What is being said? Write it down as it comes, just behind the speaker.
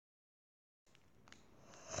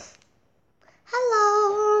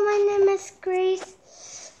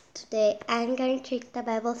Today I'm going to read the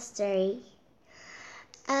Bible story.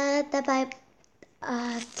 Chapter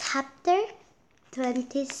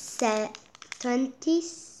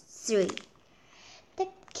 23.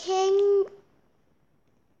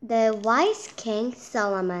 The wise King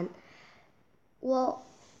Solomon. Well,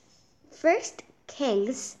 1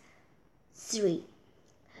 Kings 3.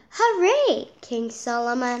 Hooray! King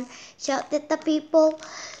Solomon, shouted the people.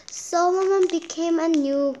 Solomon became a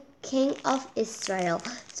new king of Israel.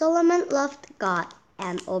 Solomon loved God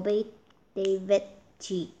and obeyed David's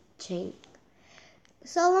teaching.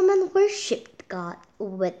 Solomon worshipped God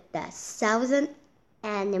with the 1,000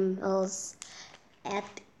 animals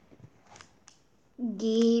at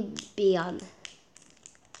Gibeon.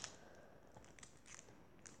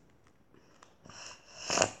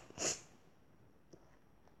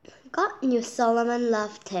 God knew Solomon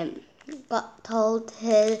loved him. God told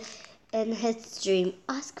him in his dream,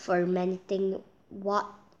 ask for anything, what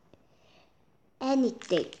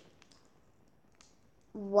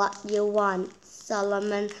you want.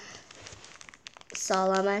 Solomon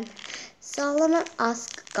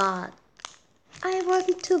asked God, I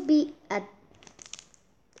want to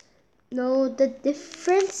know the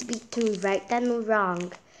difference between right and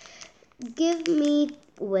wrong. Give me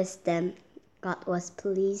wisdom. God was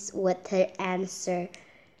pleased with her answer.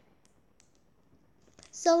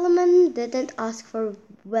 Solomon didn't ask for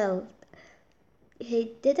wealth.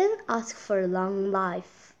 He didn't ask for long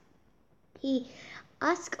life. He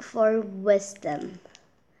asked for wisdom.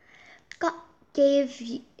 God gave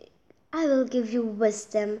you, I will give you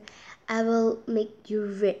wisdom. I will make you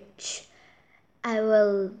rich. I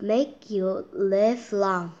will make you live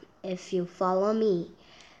long if you follow me.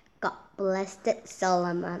 God blessed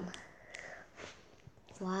Solomon.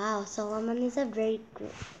 Wow, Solomon is a very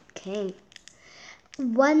good king.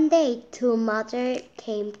 One day, two mothers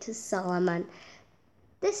came to Solomon.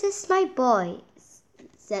 This is my boy,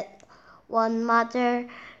 said one mother.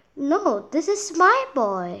 No, this is my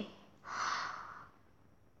boy.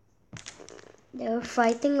 They were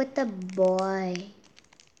fighting with the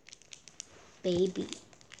baby.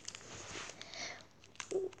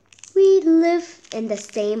 We live in the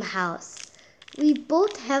same house. We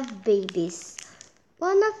both have babies.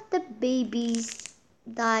 One of the babies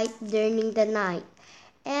died during the night,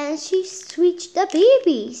 and she switched the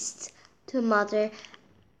babies to mother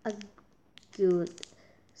good.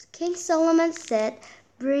 King Solomon said,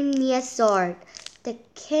 bring me a sword. The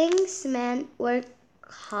king's men were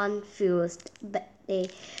confused, but they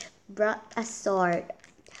brought a sword.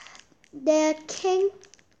 The king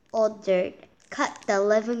ordered, cut the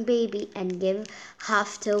living baby and give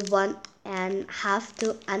half to one and half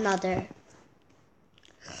to another.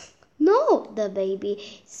 No, the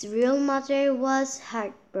baby's real mother was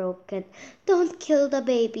heartbroken. Don't kill the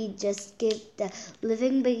baby, just give the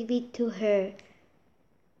living baby to her,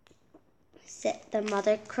 said the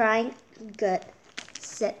mother, crying. Good,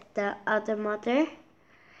 said the other mother.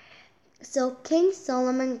 So King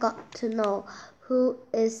Solomon got to know who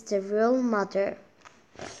is the real mother.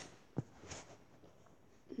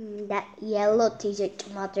 That yellow t-shirt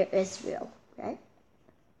mother is real, right?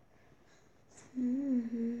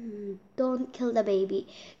 Don't kill the baby.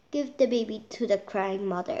 Give the baby to the crying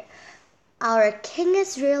mother. Our king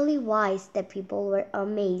is really wise. The people were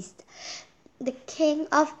amazed. The king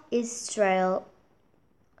of Israel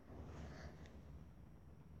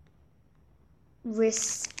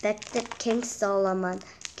respected King Solomon.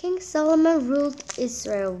 King Solomon ruled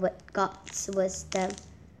Israel with God's wisdom.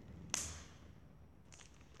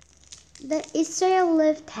 The Israel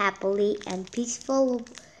lived happily and peaceful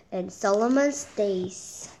in Solomon's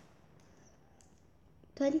days.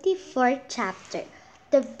 24th chapter.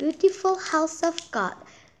 The beautiful house of God.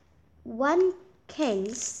 1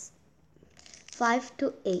 Kings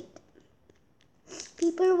 5-8.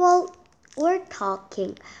 People were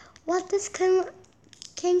talking. What is King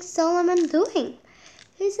Solomon doing?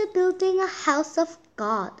 He's building a house of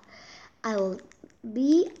God. It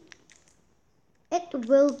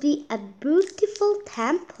will be a beautiful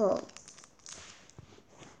temple.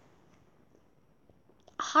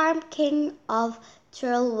 Hiram, king of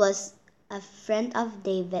Tyre, was a friend of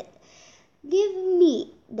David. Give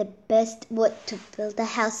me the best wood to build the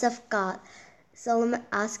house of God. Solomon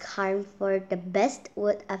asked Hiram for the best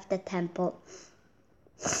wood of the temple.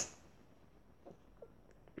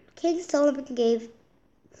 King Solomon gave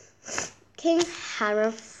King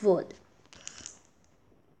Hiram wood.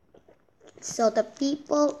 So the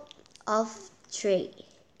people of Tyre.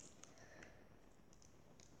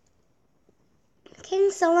 King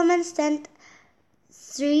Solomon sent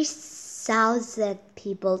 3,000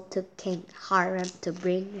 people to King Hiram to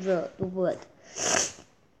bring wood.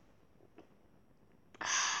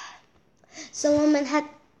 Solomon had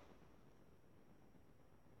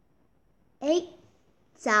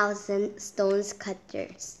 8,000 stone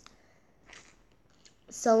cutters.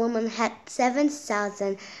 Solomon had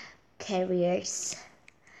 7,000 carriers.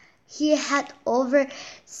 He had over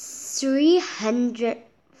 300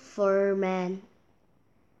 foremen.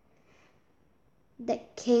 The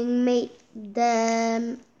king made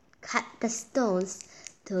them cut the stones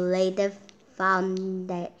to lay the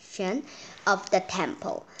foundation of the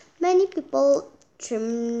temple. Many people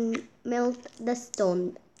trimmed the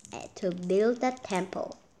stone to build the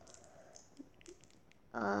temple.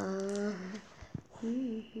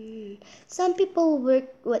 Some people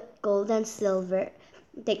worked with gold and silver.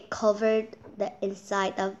 They covered the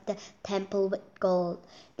inside of the temple with gold.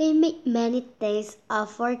 They made many things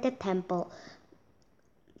for the temple.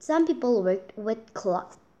 Some people worked with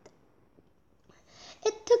cloth.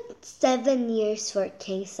 It took 7 years for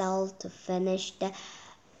King Solomon to finish the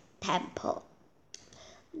temple.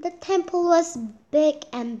 The temple was big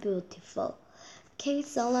and beautiful. King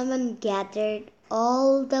Solomon gathered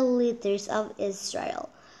all the leaders of Israel.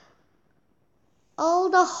 All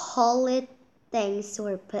the holy things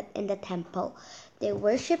were put in the temple. They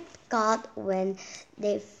worshiped God. When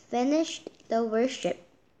they finished the worship,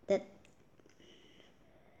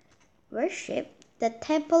 the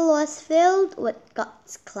temple was filled with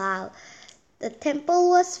God's cloud. The temple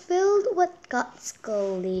was filled with God's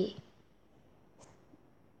glory.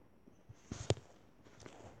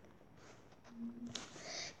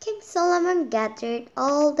 King Solomon gathered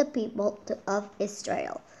all the people of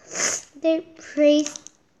Israel. They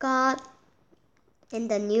praised God in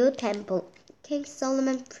the new temple. King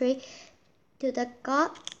Solomon prayed to the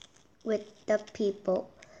God with the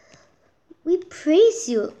people. We praise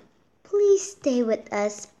you. Please stay with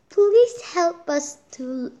us. Please help us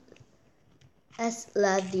to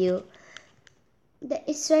love you. The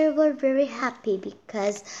Israel were very happy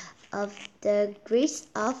because of the grace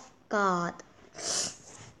of God.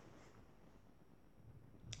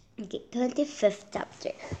 Okay, 25th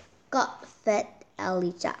chapter. God fed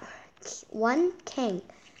Elijah. 1 King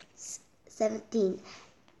 17.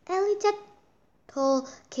 Elijah told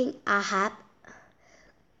King Ahab,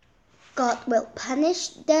 God will punish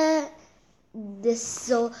the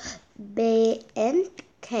disobedient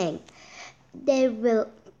king. There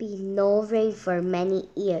will be no rain for many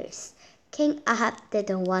years. King Ahab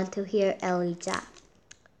didn't want to hear Elijah.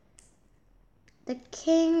 The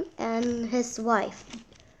king and his wife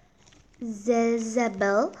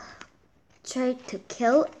Jezebel tried to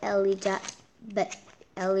kill Elijah, but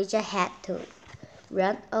Elijah had to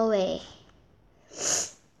run away.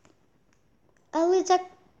 Elijah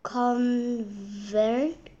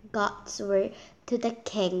conveyed God's word to the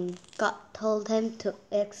king. God told him to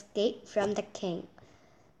escape from the king.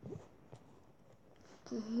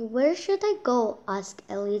 Where should I go? Asked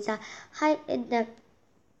Elijah. Hide in the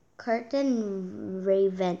curtain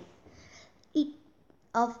raven. Eat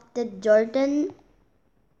of the Jordan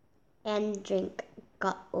and drink.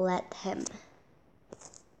 God let him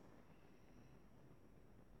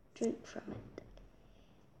drink from it.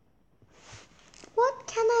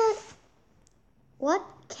 What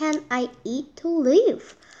can I eat to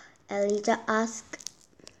live? Elijah asked.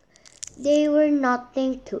 There were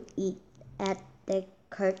nothing to eat at the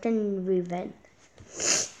curtain raven.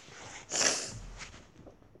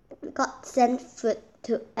 God sent food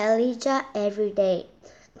to Elijah every day.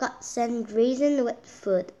 God sent raisin with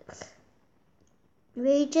food.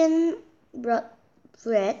 Raisin brought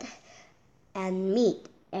bread and meat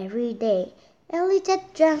every day. Elijah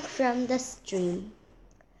drank from the stream.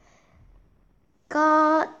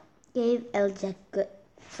 God gave Elijah good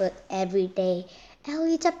food every day.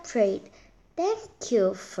 Elijah prayed, "Thank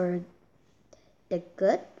you for the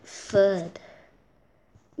good food."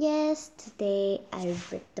 Yes, today I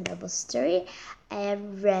read the Bible story. I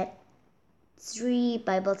have read 3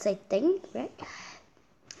 Bibles, I think, right?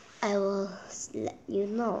 I will let you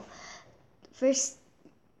know. First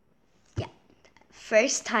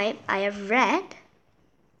time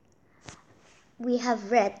we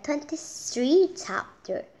have read 23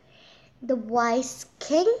 chapter, the wise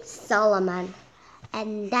King Solomon,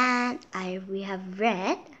 and then we have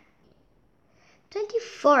read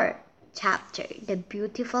 24 chapter, the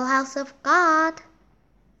beautiful house of God.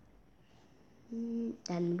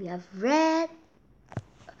 Then we have read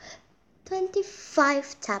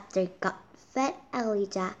 25 chapter, God fed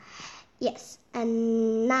Elijah. Yes,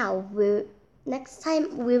 and now next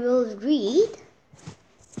time we will read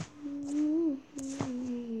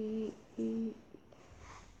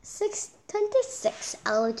 26.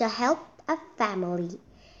 Elijah helped a family.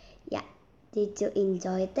 Yeah, did you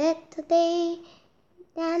enjoy that today?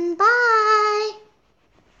 Then bye.